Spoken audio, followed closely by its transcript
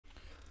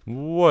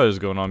What is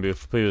going on,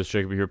 beautiful people? It's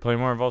Jacob here playing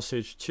more Evolve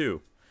Stage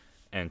 2.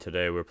 And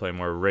today we're playing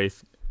more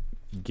Wraith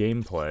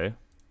gameplay.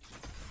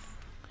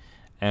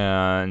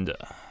 And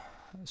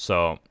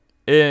so,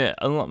 in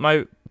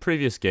my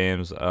previous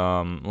games,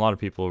 a lot of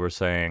people were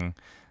saying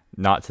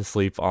not to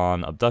sleep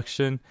on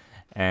abduction.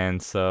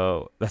 And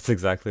so that's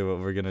exactly what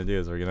we're gonna do.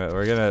 Is we're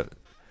gonna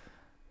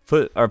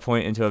put our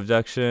point into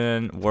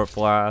abduction, warp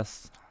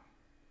blast,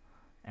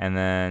 and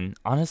then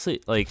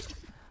honestly, like,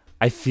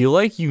 I feel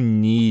like you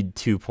need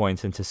 2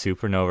 points into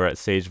Supernova at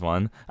stage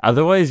 1.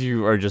 Otherwise,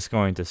 you are just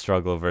going to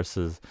struggle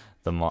versus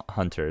the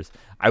hunters.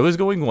 I was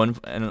going one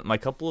in my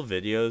couple of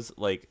videos,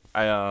 like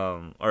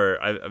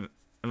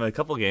in a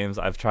couple games,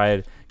 I've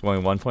tried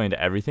going 1 point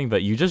into everything,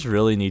 but you just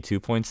really need 2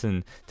 points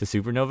into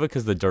Supernova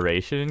because the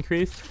duration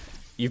increase.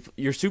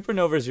 Your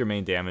Supernova is your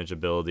main damage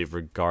ability,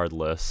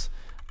 regardless,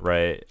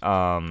 right?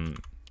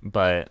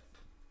 But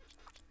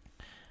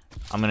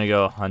I'm gonna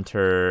go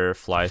Hunter,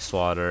 Fly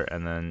Swatter,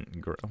 and then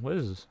what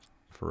is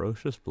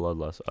Ferocious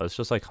Bloodlust? Oh, it's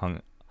just like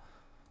Hunger,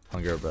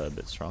 but a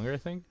bit stronger, I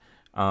think.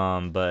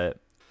 But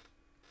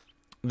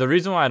the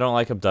reason why I don't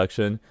like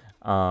Abduction,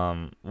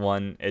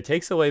 one, it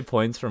takes away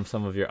points from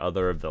some of your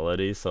other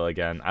abilities. So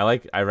again,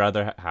 I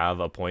rather have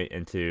a point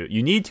into.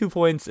 You need 2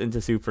 points into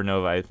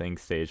Supernova, I think,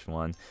 stage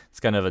 1. It's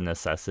kind of a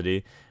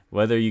necessity.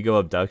 Whether you go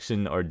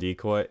Abduction or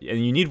Decoy,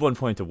 and you need 1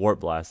 point to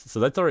Warp Blast, so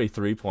that's already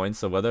 3 points.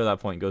 So whether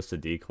that point goes to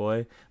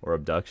Decoy or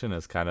Abduction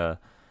is kind of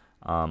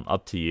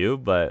up to you.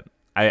 But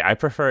I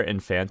prefer it in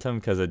Phantom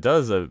because it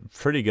does a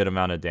pretty good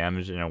amount of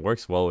damage and it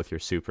works well with your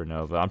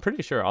Supernova. I'm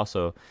pretty sure it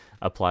also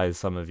applies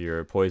some of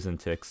your Poison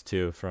Ticks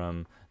too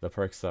from the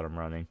perks that I'm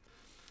running.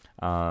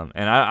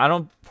 And I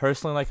don't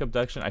personally like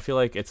Abduction. I feel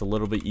like it's a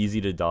little bit easy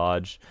to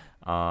dodge.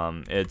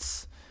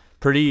 It's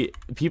pretty,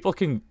 people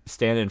can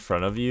stand in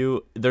front of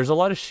you. There's a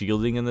lot of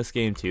shielding in this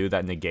game too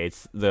that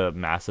negates the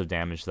massive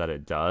damage that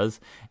it does.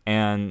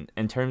 And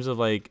in terms of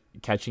like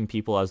catching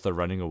people as they're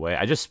running away,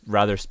 I just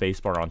rather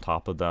spacebar on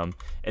top of them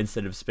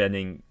instead of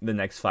spending the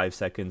next 5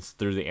 seconds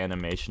through the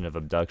animation of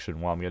abduction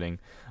while I'm getting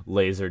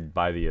lasered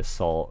by the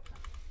assault.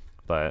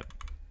 But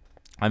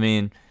I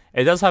mean,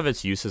 it does have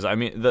its uses. I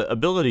mean, the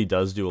ability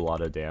does do a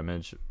lot of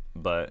damage,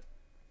 but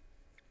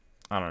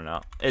I don't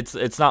know.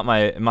 It's not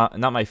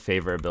my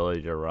favorite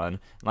ability to run.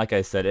 Like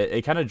I said,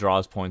 it kind of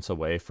draws points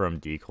away from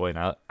Decoy,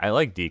 and I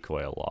like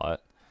Decoy a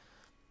lot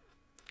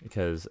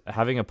because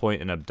having a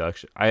point in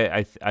abduction,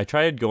 I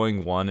tried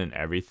going 1 in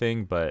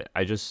everything, but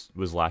I just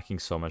was lacking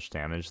so much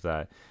damage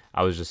that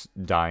I was just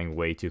dying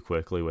way too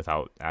quickly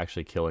without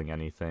actually killing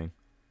anything.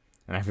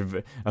 And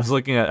I was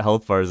looking at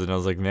health bars and I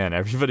was like, man,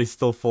 everybody's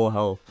still full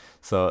health.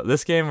 So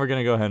this game, we're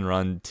gonna go ahead and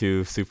run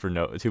 2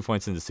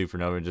 points into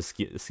Supernova and just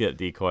skip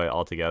Decoy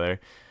altogether.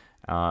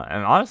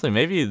 And honestly,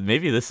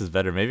 maybe this is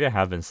better. Maybe I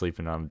have been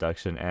sleeping on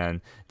abduction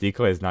and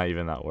Decoy is not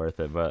even that worth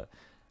it. But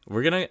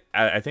we're gonna,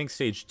 I think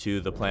stage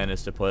 2, the plan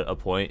is to put a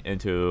point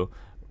into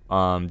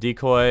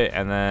Decoy,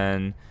 and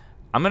then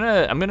I'm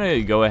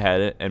gonna go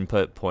ahead and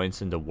put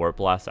points into Warp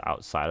Blast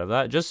outside of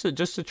that, just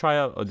to try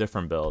out a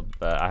different build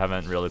that I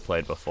haven't really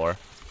played before.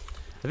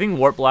 I think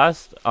Warp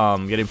Blast,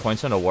 getting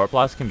points into Warp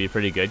Blast can be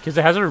pretty good because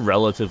it has a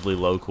relatively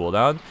low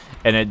cooldown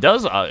and it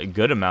does a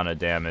good amount of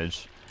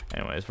damage.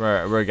 Anyways,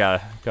 we're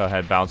gonna go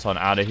ahead, bounce on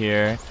out of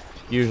here.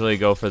 Usually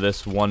go for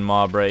this one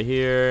mob right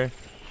here.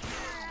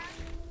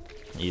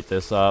 Eat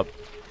this up.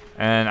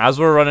 And as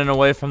we're running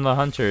away from the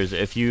hunters,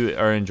 if you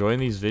are enjoying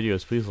these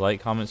videos, please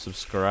like, comment,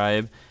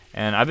 subscribe.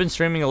 And I've been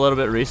streaming a little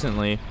bit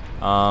recently.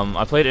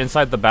 I played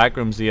Inside the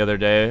Backrooms the other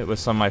day with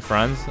some of my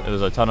friends. It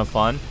was a ton of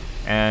fun.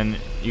 And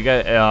you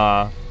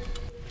guys,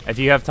 if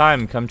you have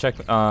time, come check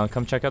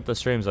out the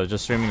streams. I was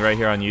just streaming right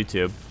here on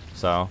YouTube.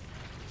 So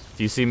if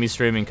you see me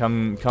streaming,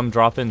 come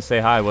drop in, say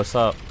hi. What's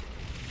up?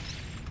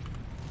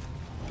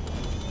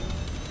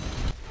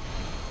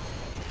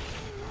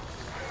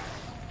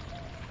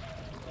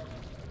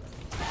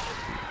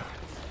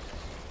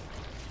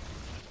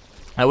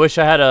 I wish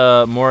I had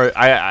a more,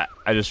 I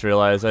just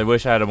realized, I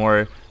wish I had a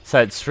more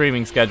set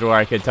streaming schedule where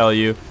I could tell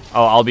you,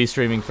 oh, I'll be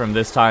streaming from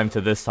this time to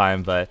this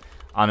time, but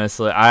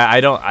honestly, I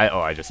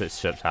just hit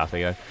ship path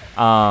again.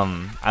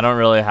 I don't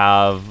really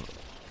have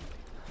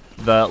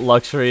the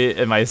luxury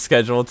in my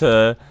schedule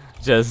to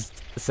just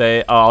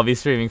say, oh, I'll be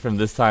streaming from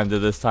this time to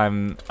this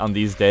time on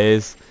these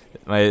days.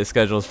 My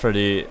schedule is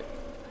pretty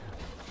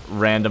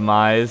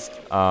randomized.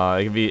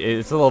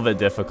 It's a little bit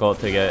difficult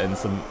to get in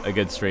a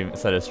good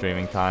set of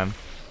streaming time.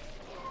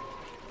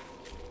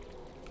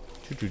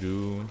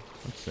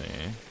 Let's see.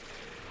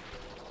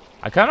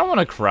 I kind of want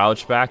to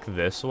crouch back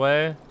this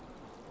way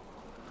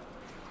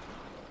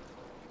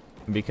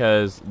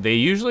because they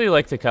usually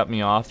like to cut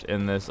me off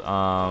in this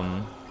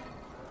in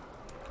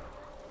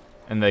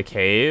the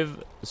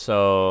cave,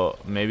 so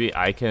maybe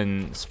I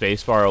can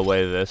spacebar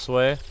away this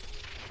way.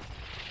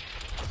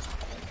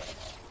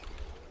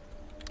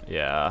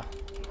 Yeah.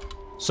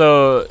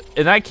 So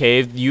in that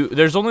cave,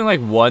 there's only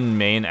like one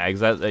main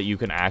exit that you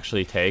can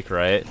actually take,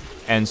 right?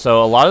 And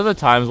so a lot of the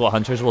times what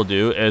hunters will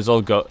do is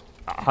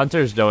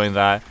hunters doing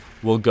that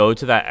will go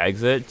to that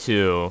exit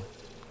to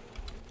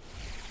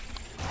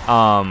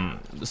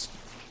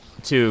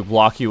to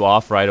block you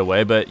off right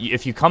away. But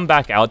if you come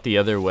back out the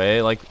other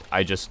way, like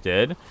I just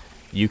did,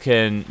 you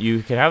can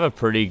have a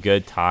pretty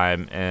good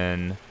time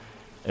in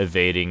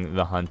evading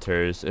the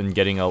hunters and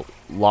getting a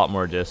lot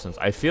more distance.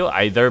 I feel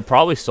they're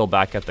probably still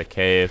back at the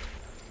cave.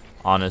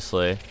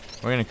 Honestly,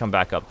 we're gonna come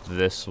back up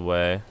this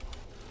way.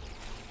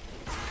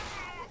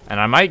 And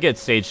I might get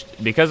stage,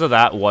 because of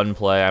that one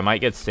play, I might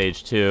get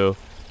stage 2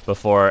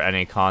 before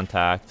any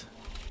contact.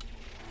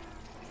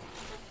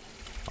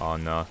 Oh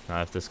no,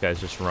 not if this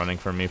guy's just running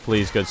from me.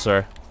 Please, good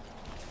sir.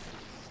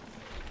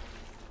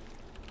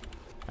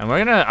 And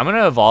I'm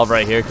gonna evolve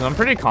right here because I'm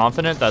pretty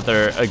confident that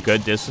they're a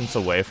good distance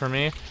away from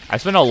me. I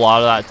spent a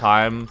lot of that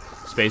time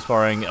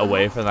spacebarring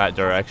away from that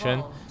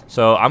direction.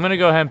 So I'm gonna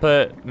go ahead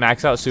and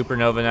max out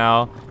Supernova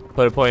now.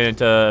 Put a point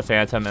into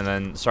Phantom and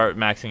then start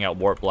maxing out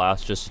Warp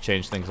Blast just to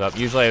change things up.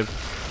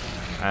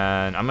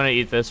 And I'm gonna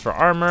eat this for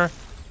armor,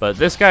 but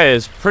this guy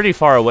is pretty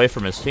far away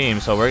from his team,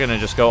 so we're gonna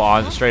just go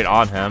on straight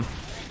on him.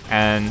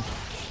 And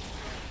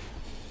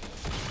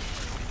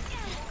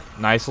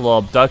nice little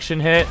abduction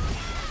hit.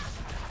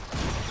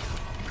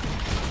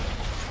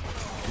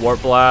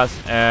 Warp Blast,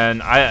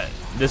 and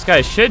this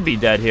guy should be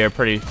dead here.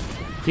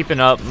 Keeping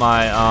up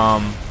my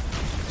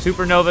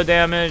Supernova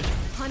damage,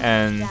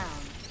 and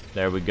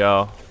there we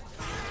go.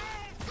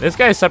 This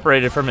guy is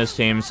separated from his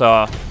team,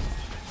 so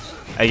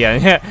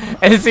again, yeah,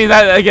 and see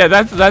that again.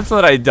 That's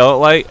what I don't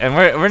like, and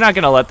we're not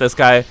gonna let this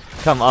guy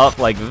come up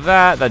like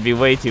that. That'd be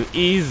way too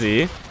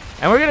easy.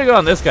 And we're gonna go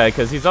on this guy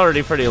because he's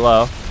already pretty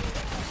low.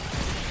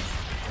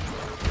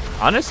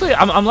 Honestly,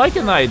 I'm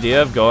liking the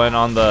idea of going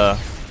on the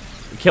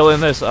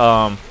killing this.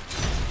 Oh,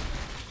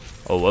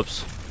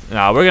 whoops.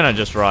 Nah, we're gonna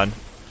just run.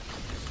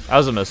 That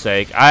was a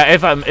mistake.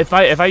 If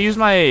I use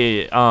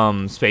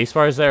my space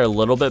bars there a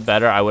little bit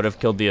better, I would have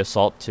killed the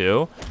assault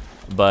too.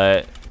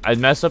 But I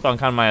messed up on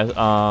kind of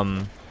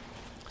my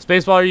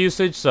space bar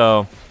usage,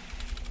 so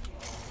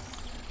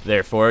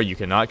therefore you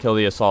cannot kill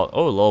the assault.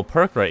 Oh, a little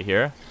perk right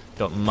here.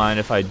 Don't mind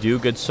if I do,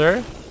 good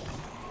sir.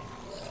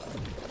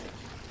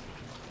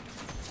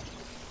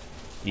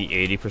 Eat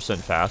 80%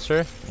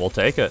 faster. We'll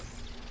take it.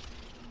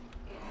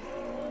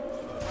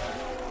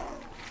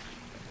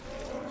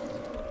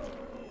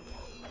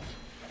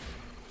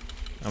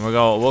 And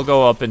we'll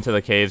go up into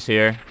the caves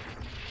here.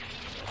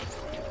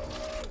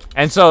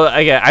 And so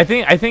again, I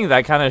think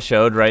that kind of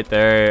showed right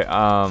there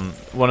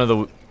one of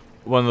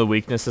the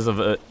weaknesses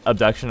of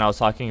abduction I was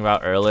talking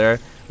about earlier,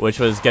 which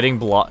was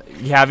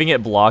having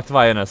it blocked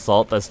by an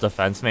assault that's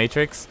defense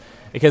matrix,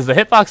 because the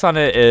hitbox on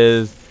it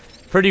is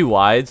pretty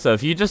wide. So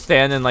if you just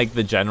stand in like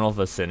the general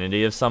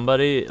vicinity of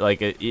somebody,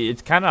 like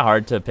it's kind of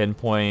hard to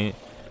pinpoint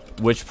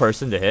which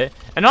person to hit.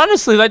 And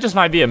honestly, that just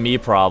might be a me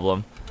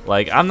problem.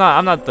 Like I'm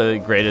not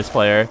the greatest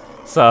player,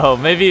 so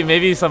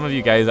maybe some of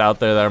you guys out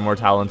there that are more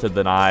talented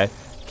than I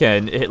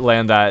can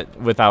land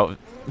that without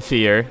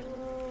fear.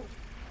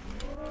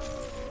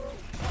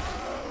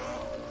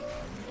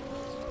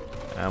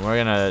 And we're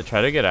gonna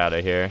try to get out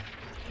of here.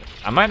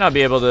 I might not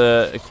be able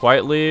to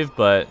quite leave,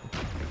 but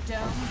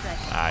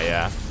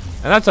yeah,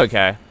 and that's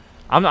okay.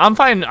 I'm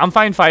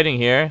fine fighting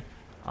here.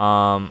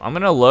 I'm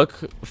gonna look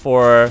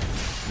for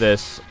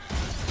this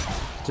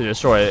to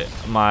destroy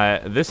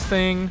this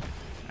thing.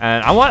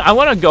 And I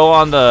want to go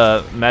on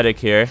the medic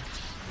here.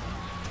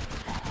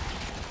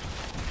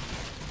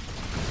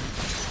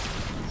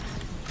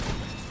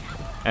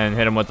 And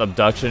hit him with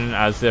abduction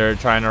as they're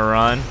trying to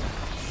run.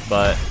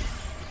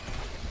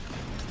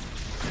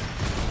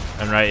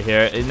 And right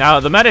here. Now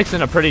the medic's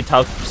in a pretty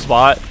tough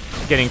spot,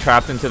 getting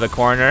trapped into the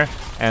corner.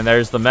 And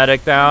there's the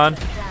medic down.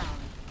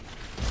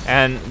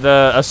 And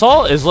the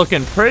assault is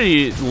looking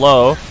pretty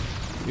low.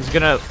 He's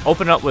gonna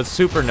open up with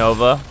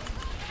Supernova.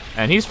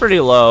 And he's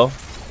pretty low.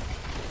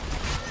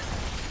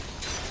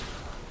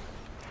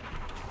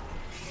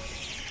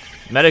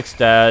 Medic's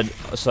dead,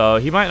 so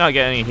he might not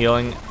get any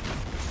healing.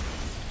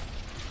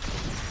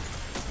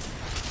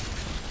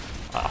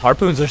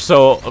 Harpoons are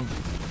so...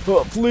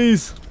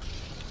 please.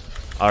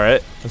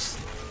 Alright.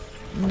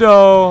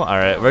 No.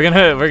 Alright, we're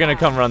gonna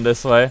come run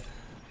this way.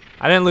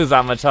 I didn't lose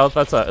that much health,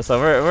 so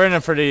we're in a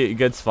pretty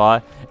good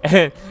spot.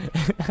 And,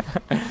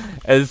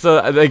 and so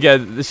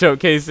again,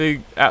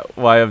 showcasing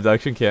why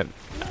abduction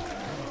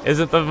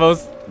isn't the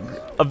most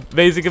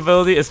amazing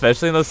ability,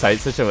 especially in those tight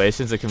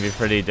situations. It can be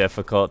pretty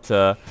difficult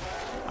to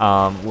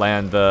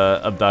land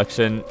the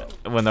abduction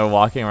when they're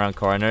walking around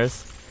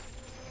corners,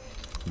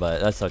 but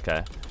that's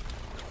okay.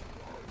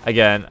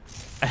 Again,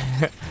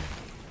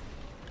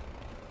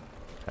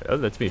 oh,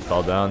 that's me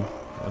fell down.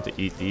 I want to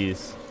eat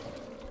these.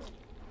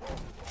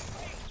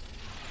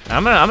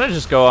 I'm gonna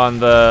just go on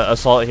the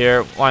assault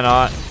here. Why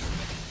not?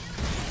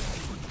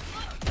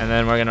 And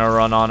then we're gonna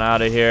run on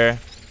out of here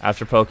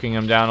after poking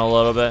him down a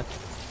little bit.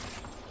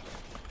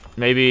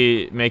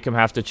 Maybe make him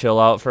have to chill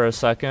out for a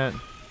second.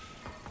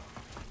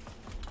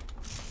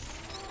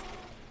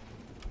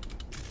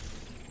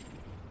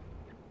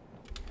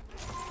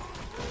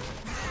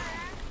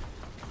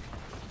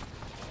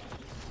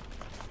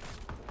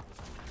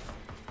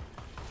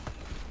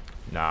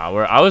 Nah,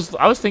 I was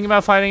thinking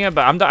about fighting it,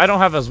 but I don't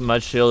have as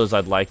much shield as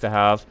I'd like to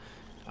have.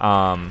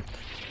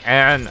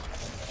 And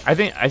I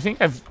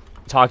think I've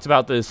talked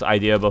about this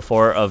idea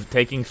before of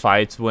taking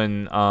fights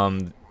when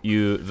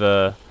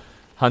the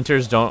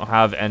hunters don't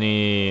have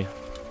any,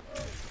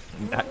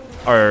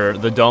 or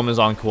the dome is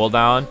on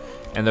cooldown,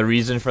 and the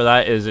reason for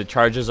that is it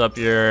charges up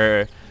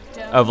your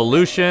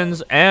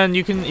evolutions, and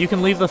you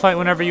can leave the fight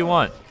whenever you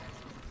want.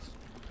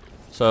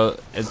 So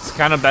it's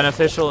kind of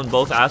beneficial in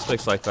both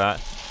aspects like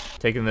that.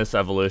 Taking this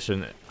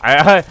evolution,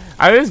 I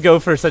always go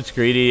for such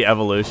greedy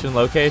evolution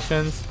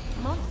locations.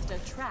 Monster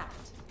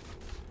trapped.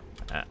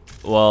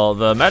 Well,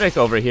 the medic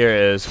over here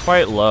is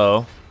quite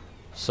low,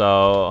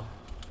 so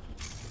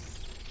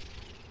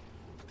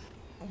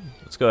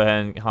let's go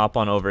ahead and hop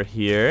on over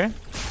here.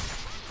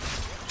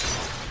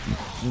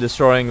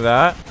 Destroying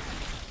that.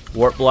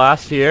 Warp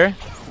blast here.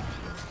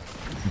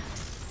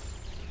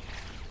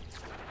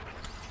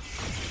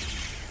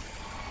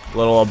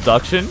 Little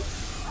abduction.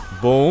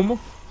 Boom.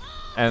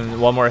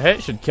 And one more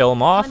hit should kill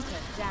him off.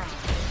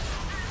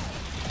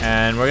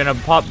 And we're gonna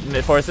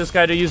force this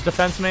guy to use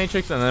defense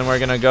matrix, and then we're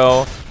gonna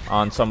go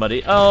on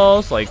somebody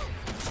else, like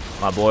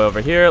my boy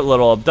over here.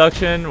 Little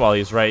abduction while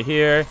he's right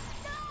here,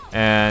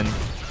 and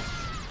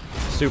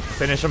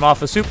finish him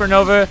off with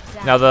supernova.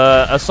 Now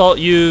the assault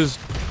used.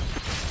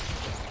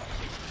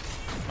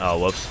 Oh,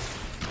 whoops.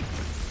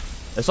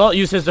 Assault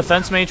used his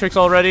defense matrix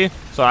already,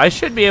 so I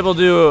should be able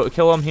to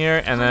kill him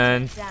here, and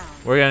then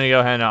we're gonna go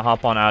ahead and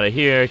hop on out of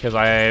here because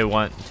I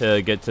want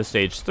to get to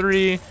stage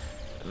 3.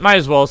 Might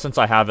as well, since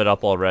I have it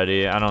up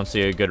already. I don't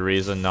see a good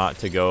reason not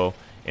to go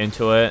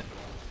into it.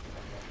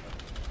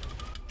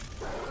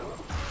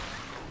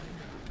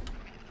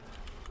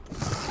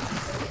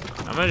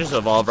 I'm gonna just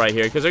evolve right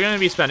here because they're gonna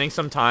be spending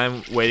some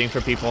time waiting for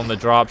people in the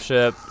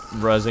dropship,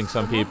 rezzing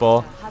some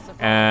people,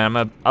 and I'm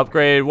gonna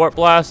upgrade warp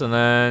blast, and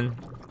then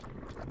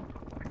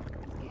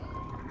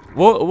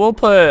we'll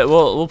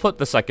put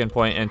the second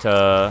point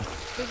into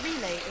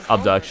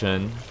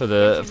abduction for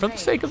the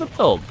sake of the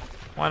build.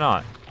 Why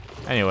not?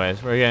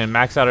 Anyways, we're gonna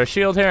max out our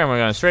shield here, and we're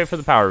going straight for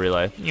the power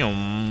relay.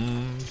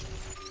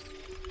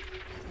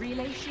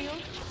 Relay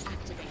shield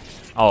activated.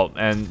 Oh,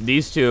 and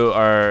these two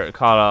are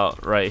caught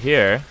out right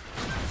here,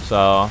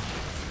 so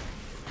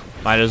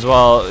might as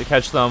well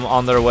catch them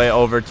on their way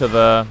over to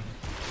the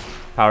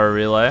power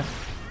relay.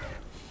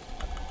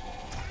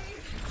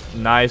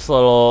 Nice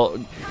little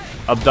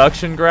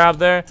abduction grab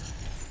there.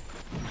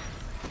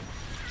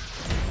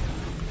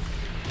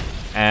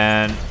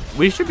 And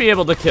we should be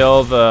able to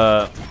kill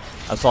the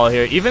assault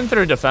here, even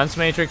through defense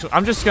matrix.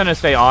 I'm just gonna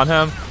stay on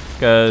him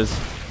because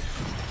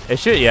it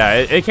should. Yeah,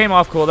 it came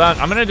off cooldown.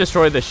 I'm gonna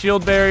destroy the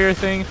shield barrier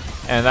thing,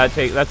 and that's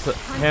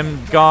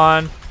him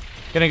gone.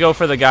 Gonna go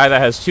for the guy that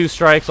has 2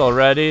 strikes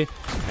already,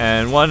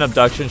 and 1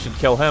 abduction should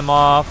kill him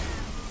off.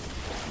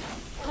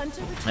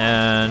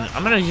 And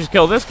I'm gonna just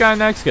kill this guy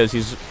next because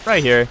he's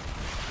right here.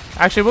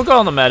 Actually, we'll go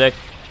on the medic.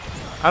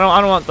 I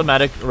don't want the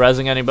medic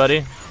rezzing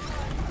anybody.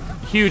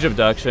 Huge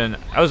abduction.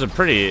 That was a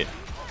pretty.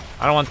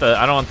 I don't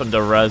want them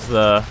to res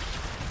the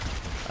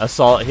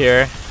assault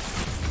here.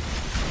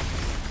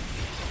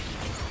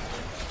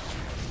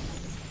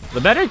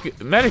 The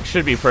medic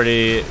should be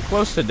pretty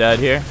close to dead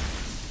here.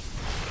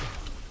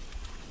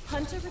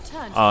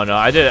 Oh no,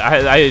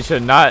 I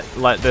should not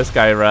let this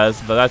guy res,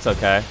 but that's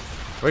okay.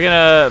 We're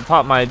gonna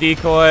pop my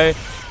decoy,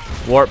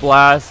 warp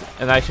blast,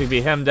 and that should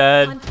be him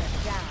dead.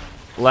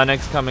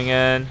 Lennox coming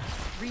in,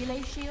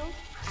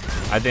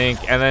 I think,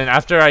 and then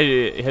after I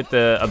hit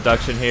the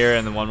abduction here,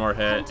 and then 1 more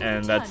hit,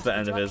 and that's the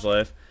end of his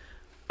life.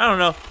 I don't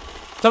know.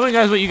 Tell me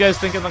guys what you guys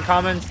think in the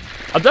comments.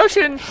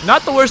 Abduction,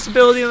 not the worst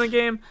ability in the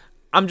game.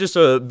 I'm just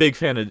a big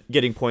fan of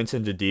getting points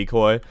into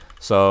decoy,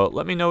 so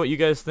let me know what you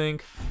guys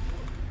think.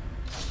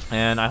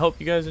 And I hope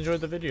you guys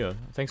enjoyed the video.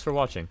 Thanks for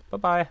watching.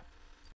 Bye-bye.